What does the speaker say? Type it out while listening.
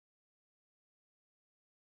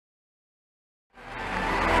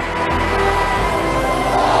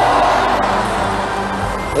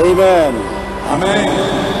Amen. Amén.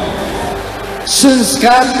 Since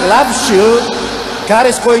God loves you, God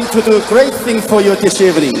is going to do great things for you this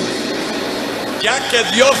evening. Ya que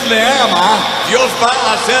Dios le ama, Dios va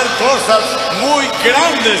a hacer cosas muy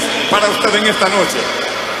grandes para usted en esta noche.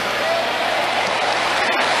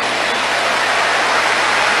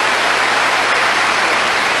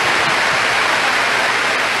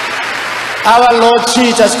 Our Lord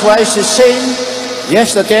Jesus Christ is same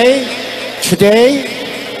yesterday, today,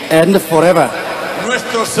 and forever.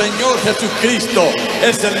 Nuestro Señor Jesucristo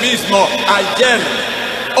es el mismo ayer,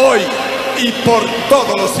 hoy y por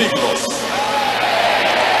todos los siglos.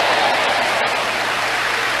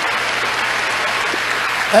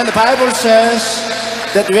 And the Bible says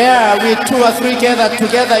that where we two or three gather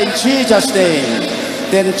together in Jesus' name,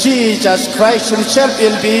 then Jesus Christ himself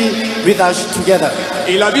will be with us together.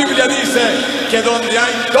 Y la Biblia dice que donde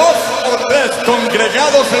hay dos o tres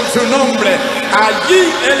congregados en su nombre,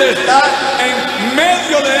 allí Él está en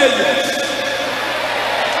medio de ellos.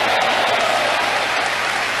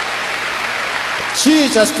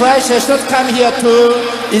 Jesus Christ has not come here to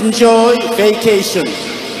enjoy vacation.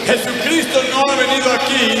 Jesucristo no ha venido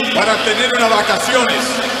aquí para tener unas vacaciones.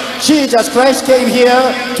 Jesus Christ came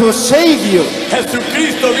here to save you.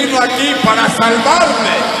 Jesucristo vino aquí para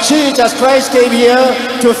salvarme. Jesus Christ came here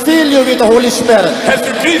to fill you with the Holy Spirit.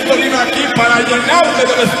 Jesucristo vino aquí para llenarte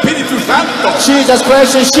del Espíritu Santo. Jesus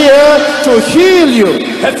Christ is here to heal you.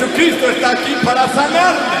 Jesucristo está aquí para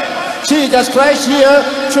sanarme. Jesus Christ here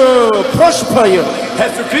to prosper you.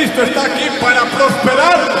 Jesucristo está aquí para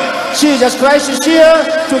prosperarme. Jesus Christ is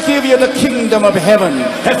here to give you the kingdom of heaven.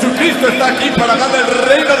 Jesucristo está aquí para dar el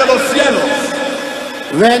reino de los cielos.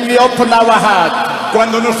 When we open our heart,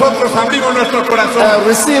 cuando nosotros abrimos nuestro corazón,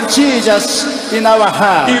 receive Jesus in our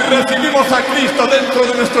heart, y recibimos a Cristo dentro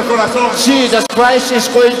de nuestro corazón, Jesus Christ is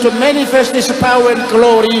going to manifest His power and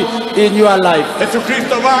glory in your life.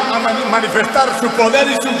 Jesucristo va a manifestar su poder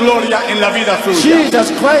y su gloria en la vida suya.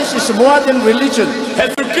 Jesus Christ is more than religion.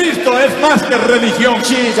 Jesucristo es más que religión.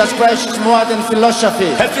 Jesus Christ is more than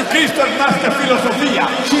philosophy. Jesucristo es más que filosofía.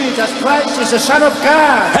 Jesus Christ is the Son of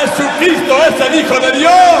God. Jesucristo es el Hijo de Dios.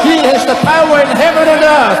 He has the power in heaven and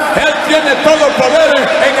earth. Él tiene todo poder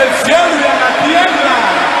en el cielo y en la tierra.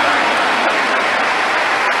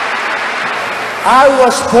 I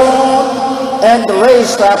was born and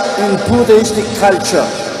raised up in Buddhistic culture.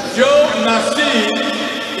 Yo nací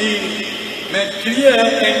y me crié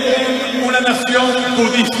en una nación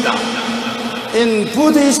budista. In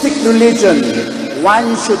Buddhistic religion,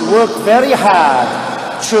 one should work very hard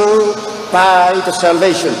to buy the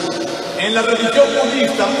salvation. En la religión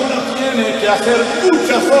budista uno tiene que hacer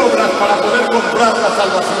muchas obras para poder comprar la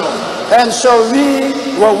salvación. And so we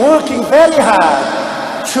were working very hard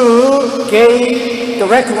to gain the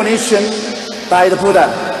recognition by the Buddha.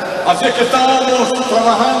 Así que estábamos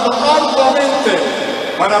trabajando arduamente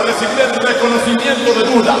para recibir el reconocimiento de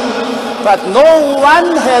Buda. But no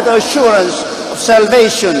one had assurance of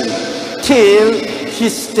salvation till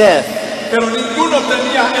his death. Pero ninguno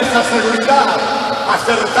tenía esa seguridad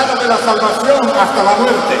acertada de la salvación hasta la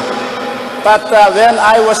muerte. But when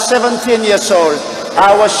I was 17 years old,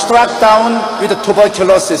 I was struck down with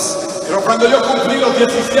tuberculosis. Pero cuando yo cumplí los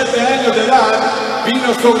 17 años de edad,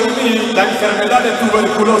 vino sobre mí la enfermedad de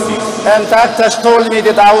tuberculosis. And doctors told me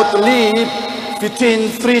that I would live between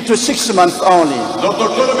 3 to 6 months only. Los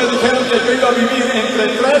doctores me dijeron que yo iba a vivir entre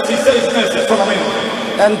 3 y 6 meses solamente.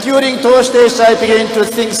 And during those days, I began to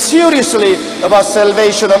think seriously about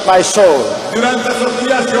salvation of my soul. Durante esos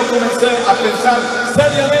días yo comencé a pensar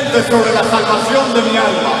seriamente sobre la salvación de mi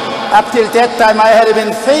alma. Up till that time, I had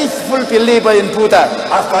been faithful believer in Buddha.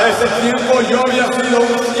 Hasta ese tiempo yo había sido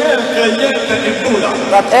un fiel creyente en Buda.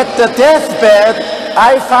 But at the deathbed,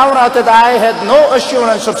 I found out that I had no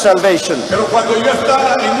assurance of salvation. Pero cuando yo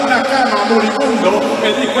estaba en una cama moribundo,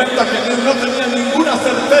 me di cuenta que no tenía ninguna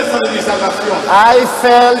certeza de mi salvación. I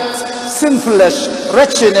felt sinfulness,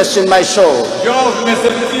 wretchedness in my soul. Yo me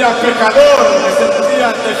sentía pecador, me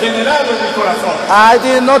sentía degenerado en mi corazón. I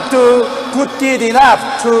did not do good deed enough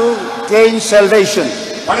to gain salvation.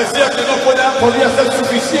 Parecía que no podía hacer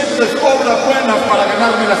suficientes obras buenas para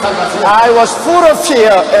ganarme la salvación. I was full of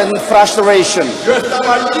fear and frustration. Yo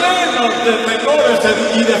estaba lleno de temores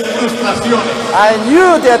y de frustraciones. I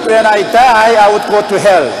knew that when I die, I would go to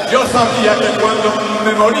hell. Yo sabía que cuando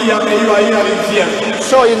me moría me iba a ir al infierno.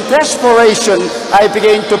 So in desperation, I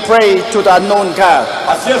began to pray to the unknown God.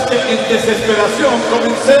 Así es que en desesperación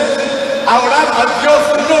comencé a orar al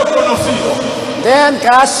Dios no conocido. Then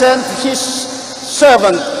God sent His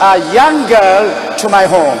servant, a young girl, to my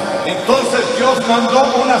home. Entonces Dios mandó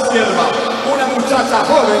una sierva, una muchacha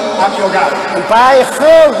joven a mi hogar. And by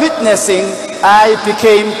her witnessing, I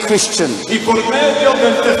became Christian. Y por medio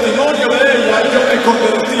del testimonio de ella, yo me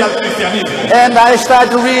convertí al cristianismo. And I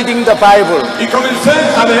started reading the Bible. Y comencé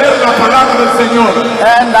a leer la palabra del Señor.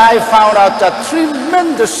 And I found out a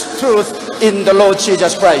tremendous truth in the Lord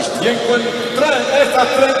Jesus Christ. Y encontré esta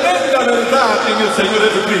tremenda verdad en el Señor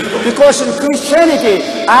Jesucristo. Because in Christianity,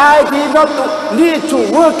 I did not need to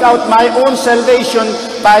work out my own salvation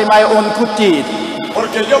by my own good deed.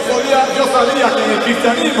 Porque yo sabía que en el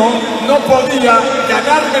cristianismo no podía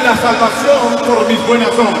ganarme la salvación por mis buenas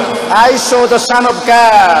obras. I saw the Son of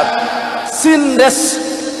God, sinless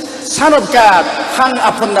Son of God, hung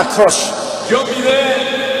upon the cross. Yo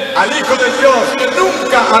miré al Hijo de Dios que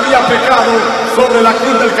nunca había pecado sobre la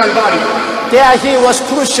cruz del Calvario. There he was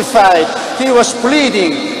crucified, he was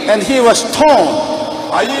bleeding, and he was torn.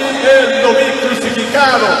 Allí él lo vi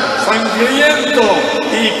crucificado, sangriento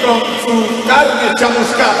y con su carne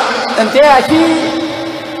chamuscada. And there he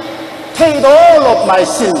paid all of my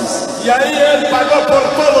sins. Y ahí él pagó por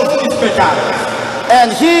todos mis pecados.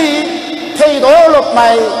 And he paid all of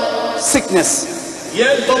my sickness. Y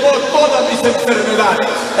él tomó todas mis enfermedades.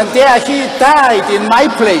 And there he died in my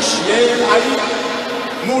place. Y él ahí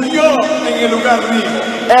murió en el lugar mío.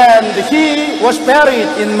 And he was buried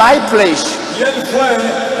in my place. Y él fue,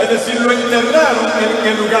 es decir, lo enterraron en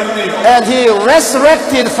el lugar mío. And he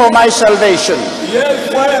resurrected for my salvation. Y él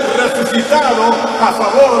fue resucitado a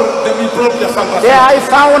favor de mi propia salvación. There I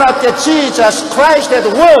found out that Jesus Christ had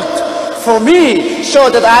worked for me so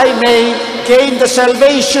that I may gain the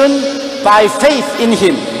salvation by faith in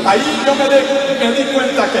him. Ahí yo me di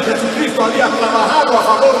cuenta que Jesucristo había trabajado a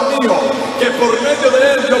favor mío, que por medio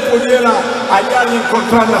de él yo pudiera hallar y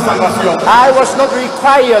encontrar la salvación. I was not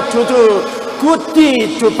required to do good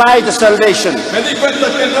deed to buy the salvation. Me di cuenta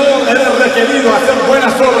que no era requerido hacer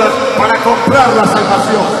buenas obras para comprar la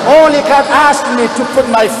salvación. Only God asked me to put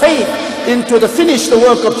my faith into the finished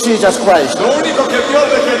work of Jesus Christ. Lo único que Dios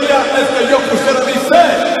requería es que yo pusiera mi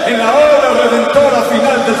fe en la obra redentora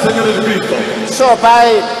final del Señor Jesucristo. So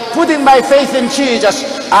by putting my faith in Jesus,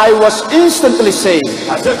 I was instantly saved.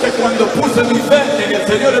 Así que cuando puse mi fe en el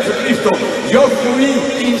Señor Jesucristo, yo fui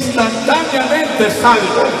instantáneamente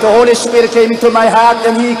salvo. The Holy Spirit came into my heart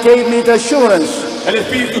and he gave me the assurance. El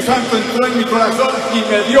Espíritu Santo entró en mi corazón y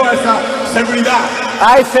me dio esa seguridad.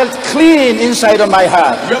 I felt clean inside of my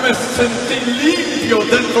heart. Yo me sentí limpio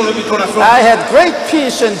dentro de mi corazón. I had great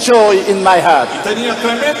peace and joy in my heart. Y tenía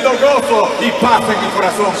tremendo gozo y paz en mi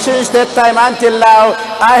corazón. Since that time until now,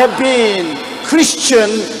 I have been Christian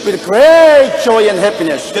with great joy and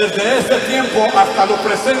happiness. Desde ese tiempo hasta lo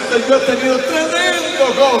presente yo he tenido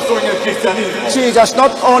tremendo gozo en el cristianismo. Jesus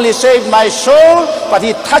not only saved my soul, but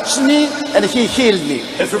he touched me and he healed me.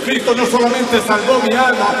 Jesucristo no solamente salvó mi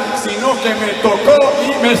alma, sino que me tocó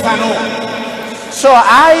y me sanó. So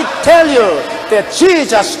I tell you that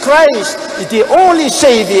Jesus Christ is the only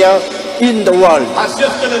Savior in the world. Así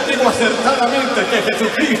es que les digo acertadamente que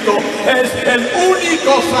Jesucristo es el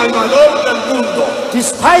único Salvador del mundo.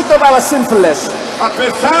 Despite of our sinfulness, A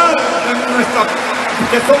pesar de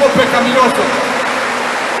que somos pecaminosos,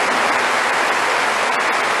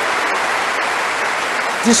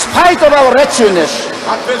 despite of our wretchedness,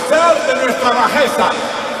 a pesar de nuestra bajeza,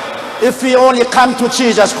 if we only come to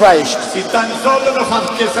Jesus Christ, si tan solo nos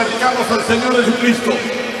acercamos al Señor Jesucristo,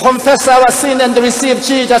 confess our sin and receive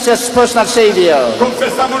Jesus as personal Savior,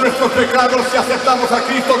 confesamos nuestros pecados y aceptamos a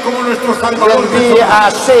Cristo como nuestro Salvador, then we are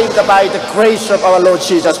saved by the grace of our Lord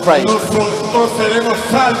Jesus Christ. nosotros seremos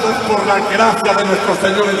salvos por la gracia de nuestro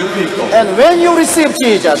Señor Jesucristo. And when you receive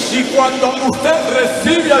Jesus, Y cuando usted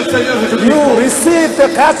recibe al Señor you Jesucristo, receive the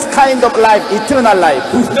God's kind of life, eternal life.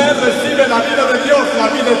 usted recibe la vida de Dios, la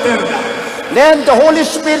vida eterna. Then the Holy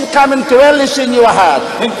Spirit comes and dwells in your heart.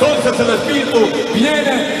 Entonces el Espíritu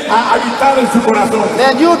viene a habitar en su corazón.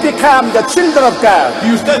 Then you become the children of God.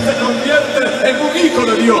 Y usted se convierte en un hijo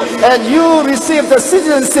de Dios. And you receive the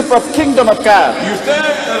citizenship of kingdom of God. Y usted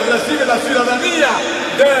recibe la ciudadanía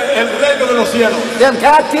del reino de los cielos. Then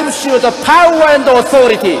God gives you the power and the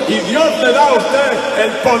authority. Y Dios le da a usted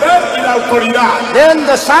el poder y la autoridad. Then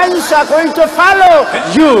the signs are going to follow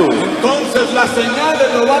you. Entonces las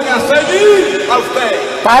señales lo van a seguir a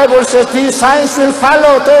usted. Bible says these signs will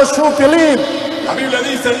follow those who believe. La Biblia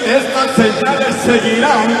dice, estas señales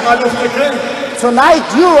seguirán a los que creen. Tonight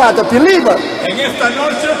you are the believer. En esta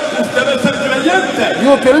noche usted es el creyente.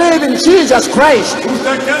 You believe in Jesus Christ.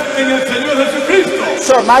 Usted cree en el Señor Jesucristo.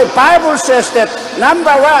 So my Bible says that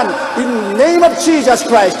number one, in the name of Jesus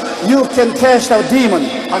Christ, you can cast out demons.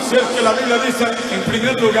 Así es que la Biblia dice, en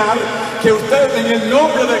primer lugar, que usted en el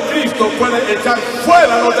nombre de Cristo puede echar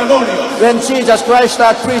fuera los demonios. When Jesus Christ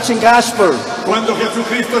started preaching gospel, Cuando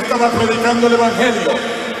Jesucristo estaba predicando el Evangelio,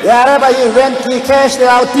 wherever he went, he cast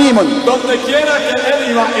out demons, donde quiera que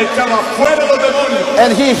él iba, echaba fuera los demonios.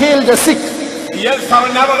 and he healed the sick. Y él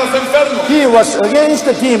sanaba a los enfermos. He was against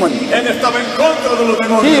the demon. Él estaba en contra de los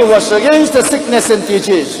He demonios. was against the sickness and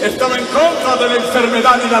disease. Estaba en contra de la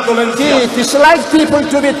enfermedad y la dolencia. He disliked people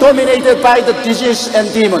to be dominated by the disease and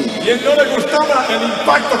demon. Y él no le gustaba el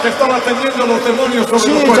impacto que estaba teniendo los demonios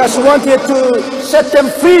sobre los Jesus cuerpos. wanted to set them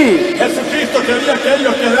free. Jesucristo quería que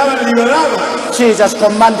ellos quedaran liberados. Jesus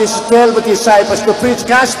commanded his 12 disciples to preach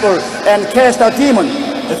gospel and cast out demons.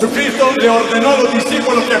 Jesucristo le ordenó a los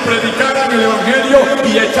discípulos que predicaran el Evangelio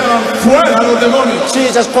y echaran fuera a los demonios.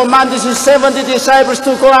 Jesus commanded his 70 disciples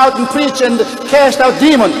to go out and preach and cast out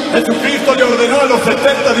demons. Jesucristo le ordenó a los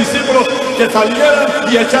 70 discípulos que salieran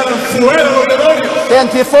y echaran fuera a los demonios. Then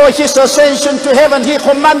before his ascension to heaven, he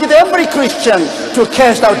commanded every Christian to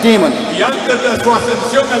cast out demons. Y antes de su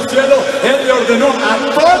ascensión al cielo, él le ordenó a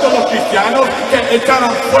todos los cristianos que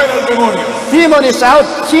echaran fuera al demonio. Demon is out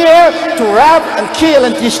here to rob and kill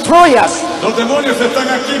and destroy us. Los demonios están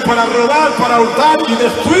aquí para robar, para hurtar y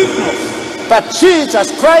destruirnos. But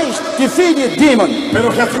Jesus Christ defeated demon.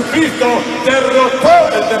 Pero Jesucristo derrotó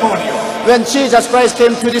el demonio. When Jesus Christ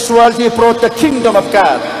came to this world, he brought the kingdom of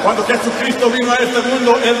God. Cuando Jesucristo vino a este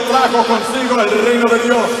mundo, él trajo consigo el reino de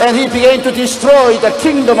Dios. And he began to destroy the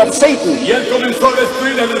kingdom of Satan. Y él comenzó a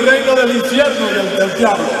destruir el reino del infierno y del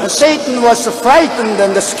diablo. And Satan was frightened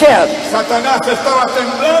and scared. Satanás estaba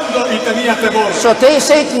temblando y tenía temor. So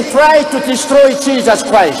Satan tried to destroy Jesus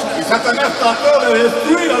Christ. Y Satanás trató de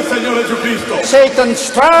destruir al Señor Jesucristo. Satan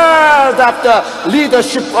stirred up the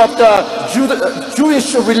leadership of the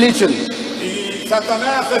Jewish religion. Y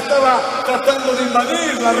Satanás estaba tratando de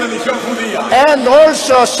invadir la religión judía. And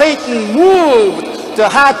also Satan moved the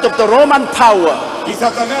heart of the Roman power. Y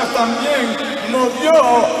Satanás también movió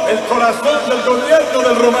el corazón del gobierno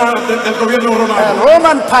del gobierno romano. And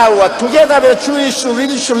Roman power, together with Jewish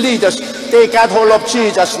religious leaders, they got hold of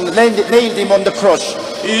Jesus and nailed him on the cross.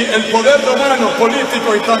 Y el poder romano,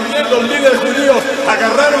 político y también los líderes judíos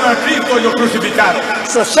agarraron a Cristo y lo crucificaron.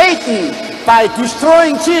 So Satan, by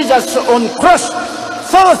destroying Jesus on cross,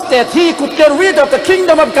 thought that he could get rid of the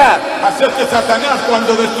kingdom of God. Así es que Satanás,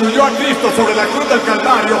 cuando destruyó a Cristo sobre la cruz del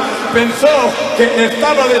Calvario, pensó que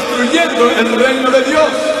estaba destruyendo el reino de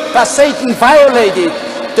Dios. But Satan violated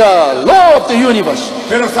the law of the universe.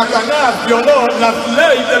 Pero Satanás violó las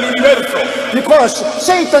leyes del universo. Because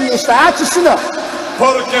Satan is the arch sinner.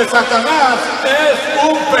 Porque Satanás es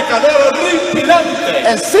un pecador horripilante.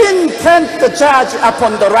 And sin can't the judge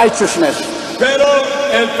upon the righteousness. Pero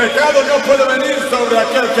el pecado no puede venir sobre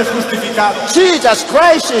aquel que es justificado. Jesus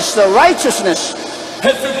Christ is the righteousness.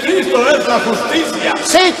 Jesucristo es la justicia.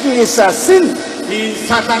 Satan is a sin. Y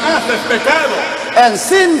Satanás es pecado. And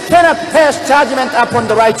sin cannot pass judgment upon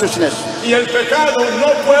the righteousness. Y el pecado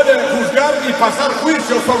no puede juzgar ni pasar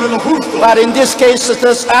juicio sobre lo justo. But in this case,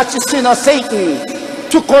 the arch sinner Satan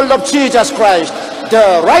took hold of Jesus Christ,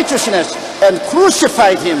 the righteousness, and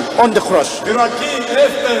crucified him on the cross. Pero aquí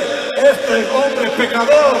este hombre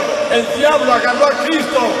pecador, el diablo agarró a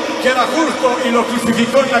Cristo, que era justo, y lo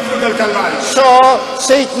crucificó en la cruz del Calvario. So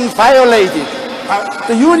Satan violated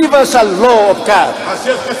the universal law of God. Así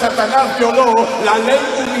es que Satanás violó la ley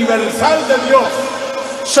universal de Dios.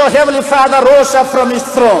 So Heavenly Father rose up from his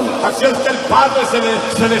throne. Así es que el Padre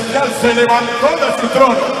Celestial se levantó de su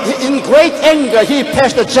trono. In great anger, he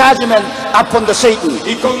passed a judgment upon the Satan.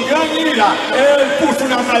 Y con gran ira, él puso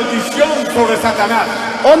una maldición sobre Satanás.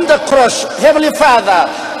 On the cross, Heavenly Father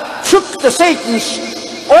took the Satan's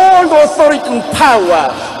all the authority and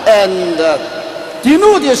power and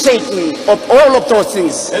denuded Satan of all of those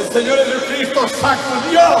things. El Señor Jesucristo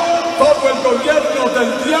sacudió todo el gobierno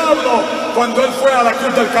del diablo cuando él fue a la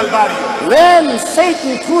cruz del Calvario. When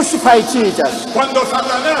Satan crucified Jesus, Cuando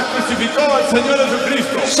Satanás crucificó al Señor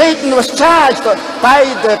Jesucristo, Satan was charged by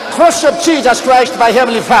the cross of Jesus Christ by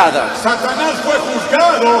Heavenly Father. Satanás fue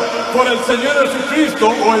juzgado por el Señor Jesucristo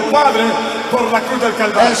o el Padre por la cruz del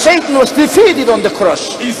Calvario. And Satan was defeated on the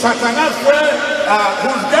cross. Y Satanás fue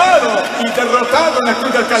juzgado y derrotado en la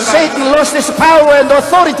cruz del Calvario. Satan lost his power and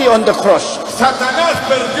authority on the cross. Satanás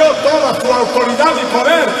perdió toda su autoridad y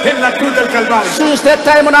poder en la cruz del Calvario. Since that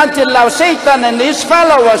time on until now, Satan and his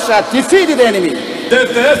followers are defeated enemy.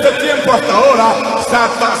 Desde este tiempo hasta ahora,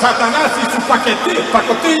 Satanás y su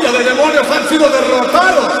pacotilla de demonios han sido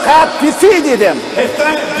derrotados. God defeated them,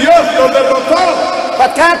 Dios los derrotó,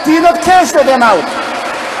 but God did not cast them out.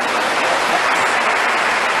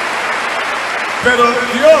 pero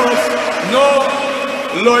Dios no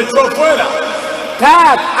lo echó fuera.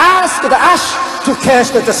 God asked us to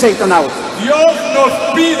cast the Satan out. Dios nos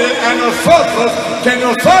pide a nosotros que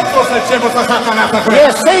nosotros echemos a Satanás afuera.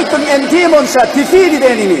 Yes, Satan and demons are defeated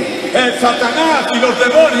enemy. El Satanás y los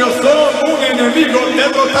demonios son un enemigo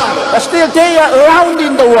derrotado. But still they are around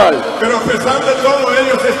in the world. Pero a pesar de todo,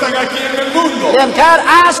 ellos están aquí en el mundo. And God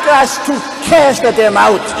asked us to cast them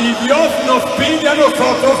out. Y Dios nos pide a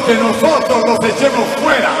nosotros que nosotros los echemos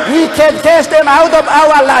fuera. We can cast them out of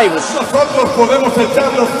our lives. Nosotros podemos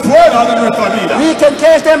echarlos fuera de nuestra vida. We can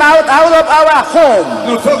cast them out of our home.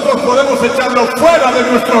 Nosotros podemos echarlos fuera de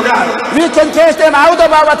nuestro hogar. We can cast them out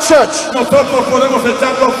of our church. Nosotros podemos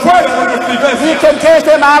echarlos fuera de nuestra iglesia. We can cast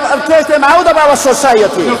them out of our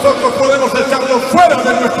society. Nosotros podemos echarlos fuera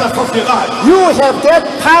de nuestra sociedad. You have that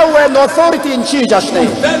power and authority in Jesus' name.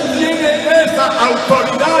 Usted tiene esa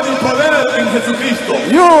autoridad y poder en Jesucristo.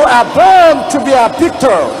 You are born to be a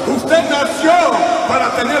victor. Usted nació para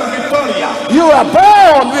tener victoria. You are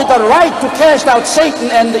born with the right to cast out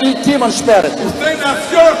Satan and the demon spirit. Usted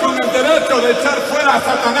nació con el derecho de echar fuera a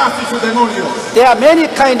Satanás y su demonio. There are many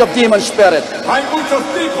kinds of demon spirit. Hay muchos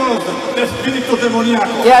tipos de espíritus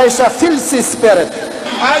demoníacos. There is a filthy spirit.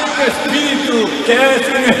 Hay un espíritu que es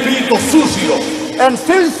un espíritu sucio. And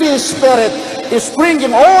filthy spirit is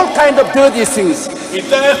bringing all kinds of dirty things. Y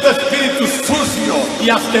este espíritu sucio y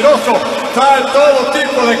asqueroso trae todo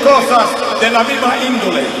tipo de cosas de la misma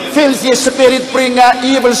índole. Filthy spirit bring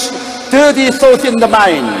evil, dirty thoughts in the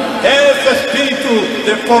mind. Este espíritu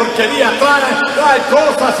de porquería trae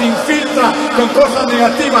cosas, infiltra con cosas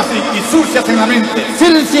negativas y sucias en la mente.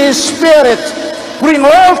 Filthy spirit bring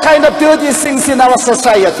all kinds of dirty things in our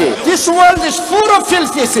society. This world is full of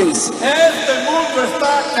filthy things. Este mundo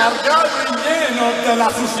está cargado y lleno de la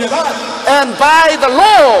suciedad. And by the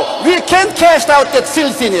law, we can't cast out that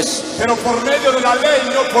filthiness. Pero por medio de la ley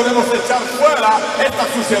no podemos echar fuera esta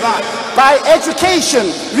suciedad. By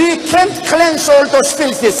education, we can't cleanse all those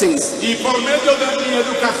filthy things. Y por medio de mi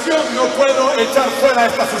educación no puedo echar fuera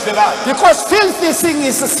esta suciedad. Because filthy thing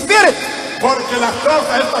is a spirit. Porque la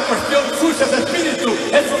cosa, esta cuestión sucia es espíritu,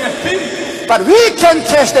 es un espíritu. But we can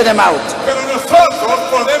cast them out. Pero nosotros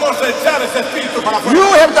podemos echar ese espíritu para afuera. You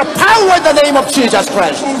have the power in the name of Jesus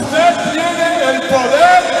Christ. Usted tiene el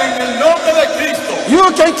poder en el nombre de Cristo. You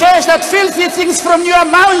can cast that filthy things from your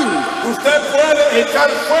mind. Usted puede echar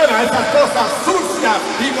fuera esas cosas sucias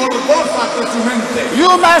y morbosas de su mente. You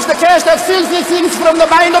must cast that filthy things from the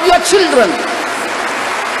mind of your children.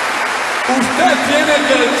 Usted tiene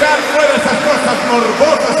que echar fuera esas cosas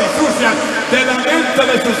morbosas y sucias de la mente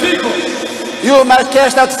de sus hijos. You must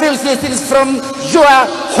cast out filthy things from your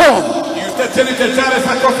home. Y usted tiene que echar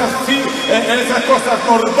esas cosas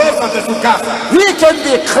morbosas de su casa. We can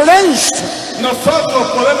be cleansed.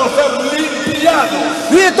 Nosotros podemos ser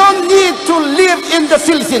limpiados. We don't need to live in the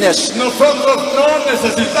filthiness. Nosotros no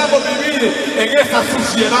necesitamos vivir en esa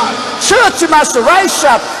suciedad. Church must rise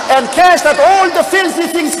up and cast out all the filthy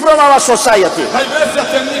things from our society. La iglesia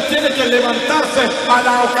tiene que levantarse a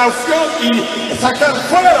la ocasión y sacar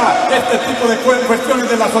fuera este tipo de cuestiones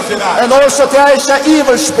de la sociedad. And also there is an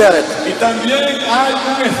evil spirit. Y también hay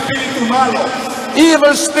un espíritu malo.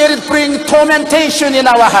 Evil spirit bring tormentation in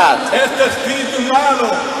our heart. Este espíritu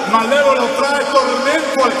malo, malévolo, trae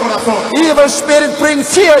tormento al corazón. Evil spirit bring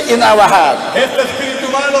fear in our heart. Este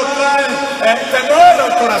espíritu malo trae temor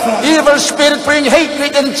al corazón. Evil spirit bring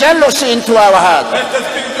hatred and jealousy into our heart. Este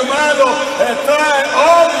espíritu malo trae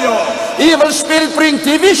odio. Evil spirit bring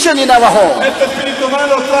division in our home. Este espíritu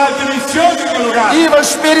malo trae división en el hogar. Evil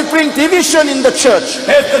spirit bring division in the church.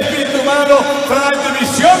 Este espíritu malo trae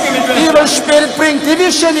división en la iglesia. Evil spirit bring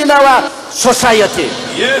division in our society.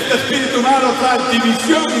 Y este espíritu malo trae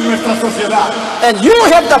división en nuestra sociedad. And you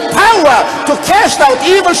have the power to cast out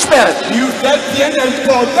evil spirit. Y usted tiene el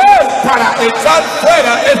poder para echar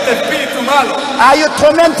fuera este espíritu malo. Are you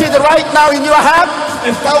tormented right now in your heart?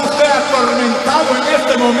 ¿Está usted atormentado en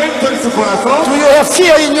este momento en su corazón? Do you have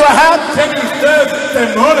fear in your heart? ¿Tiene usted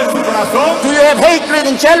temor en su corazón? Do you have hatred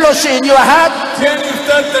and jealousy in your heart? ¿Tiene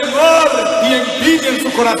usted temor y envidia en su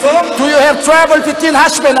corazón? Do you have trouble between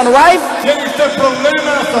husband and wife? ¿Tiene usted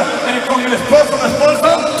problemas con el esposo o la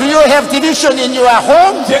esposa? Do you have division in your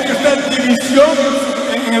home? ¿Tiene usted división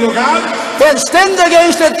en el hogar? Then stand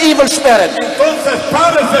against that evil spirit. Entonces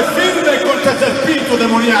párese firme contra ese espíritu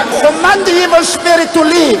demoníaco. Command the evil spirit to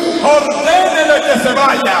leave. Ordénele que se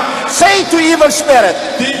vaya. Say to evil spirit,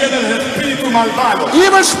 Dígale al espíritu malvado.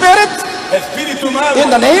 evil spirit, Espíritu malo. in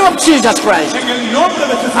the name of Jesus Christ, En el nombre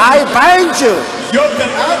de Jesús. I bind you. Yo te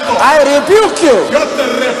ato. I rebuke you. Yo te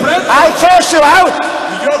reprendo. I cast you out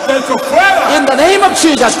Y yo te echo fuera. in the name of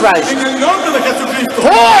Jesus Christ. En el nombre de Jesucristo.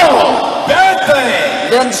 Go! vete.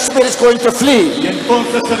 Then the spirit is going to flee. Y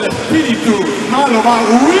entonces el espíritu malo va a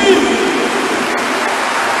huir.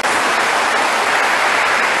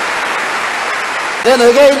 Then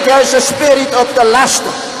again there is a spirit of the lust.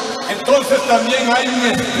 Entonces también hay un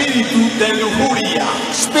espíritu de lujuria.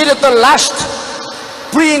 Spirit of the lust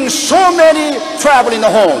brings so many trouble in the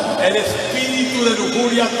home. El espíritu de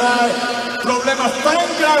lujuria trae problemas tan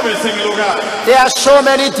graves en el hogar. There are so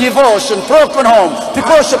many divorce and broken homes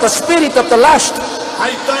because of the spirit of the lust.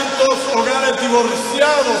 Hay tantos hogares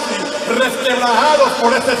divorciados y resquebrajados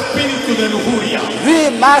por ese espíritu de lujuria. We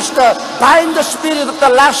must bind the spirit of the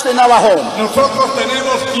lust in our home. Nosotros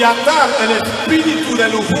tenemos que atar el espíritu de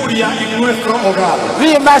lujuria en nuestro hogar.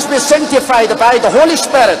 We must be sanctified by the Holy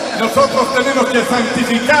Spirit. Nosotros tenemos que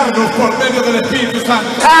santificarnos por medio del Espíritu Santo.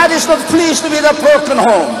 God is not pleased with a broken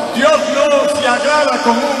home. Dios no se agrada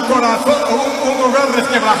con un corazón o un hogar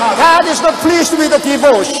resquebrajado. God is not pleased with a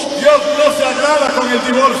divorce. Dios no se agrada con el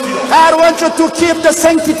divorcio. God wants you to keep the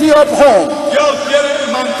sanctity of home. Dios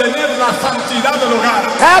quiere mantener la santidad del hogar.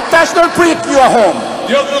 God does not break your home.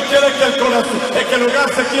 Dios no quiere que el hogar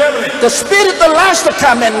se quiebre. The spirit of lust to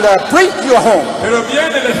come and break your home. Pero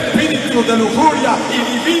viene el espíritu de lujuria y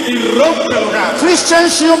divide y rompe el hogar.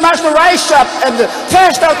 Christians, you must rise up and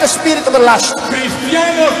cast out the spirit of lust.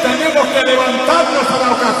 Cristianos tenemos que levantarnos a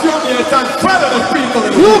la ocasión y echar fuera el espíritu de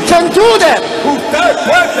You lujuria. can do that. Usted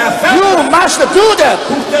puede hacerlo. You must do that.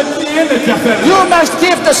 Usted tiene que hacerlo. You must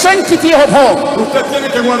give the sanctity of home. Usted tiene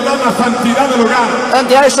que guardar la santidad del hogar. And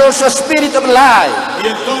there is also a spirit of lie. Y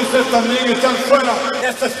entonces también echar fuera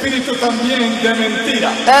este espíritu también de mentira.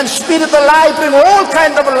 And spirit of lie bring all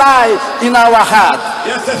kind of lie in our heart. Y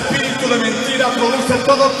este espíritu de mentira produce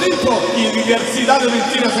todo tipo y diversidad de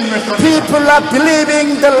mentiras en nuestra vida. People are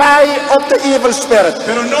believing the lie of the evil spirit.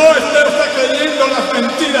 Pero no esté creyendo las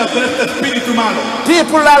mentiras de este espíritu malo.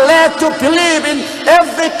 People are led to believe in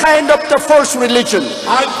every kind of the false religion.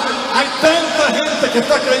 Hay tanta gente que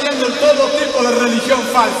está creyendo en todo tipo de religión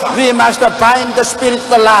falsa. We must bind the spirit of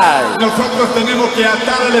the lie. Nosotros tenemos que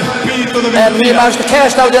atar el espíritu de And we mentira. must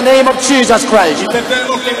cast out the name of Jesus Christ. Y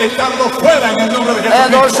tenemos que echarlo fuera en el nombre de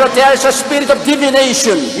And Jesucristo. also there is a spirit of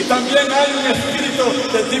divination. Y también hay un espíritu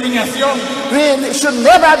de divinación. We should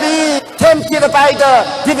never be tempted by the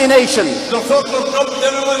divination. Nosotros no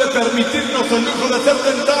debemos de permitirnos el lujo de ser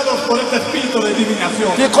tentados por este espíritu de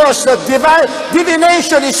divinación. Because the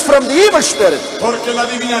divination is from the evil spirit. Porque la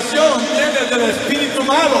divinación viene del espíritu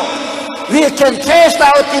malo. We can cast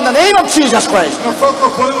out in the name of Jesus Christ.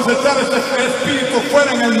 Nosotros podemos echar este espíritu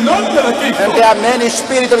fuera en el nombre de Cristo. And there are many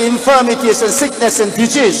spiritual infirmities and sickness and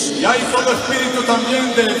disease. Y hay todo espíritu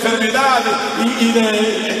también de enfermedad y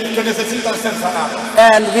de que necesitan ser sanados.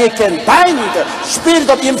 And we can bind the spirit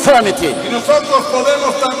of infirmity. Y nosotros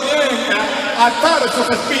podemos también atar esos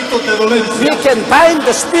espíritus de We dolencia. can bind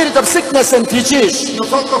the spirit of sickness and disease.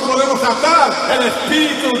 Nosotros podemos atar el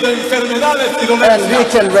espíritu de enfermedades y And we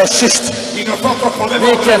dolencias. can resist. Y nosotros podemos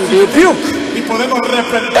We can rebuke. y podemos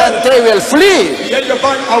reprender. And they will flee. Y ellos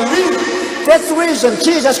van a huir. That's the reason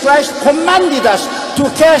Jesus Christ commanded us to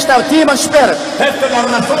cast out demon spirit. Esta es la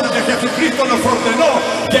razón que Jesucristo nos ordenó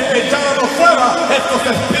que echáramos fuera estos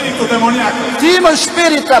espíritus demoníacos. Demon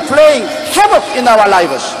spirits are playing havoc in our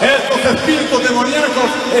lives. Estos espíritus demoníacos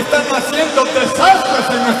están haciendo desastres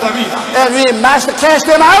en nuestra vida. And we must cast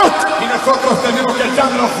them out. Y nosotros tenemos que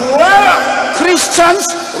echarlos fuera. Christians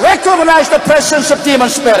recognize the presence of demon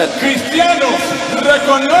spirit Cristianos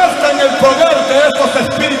reconozcan el poder de estos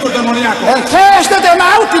espíritus demoníacos. and cast them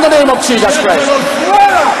out in the name of Jesus Christ. Échelos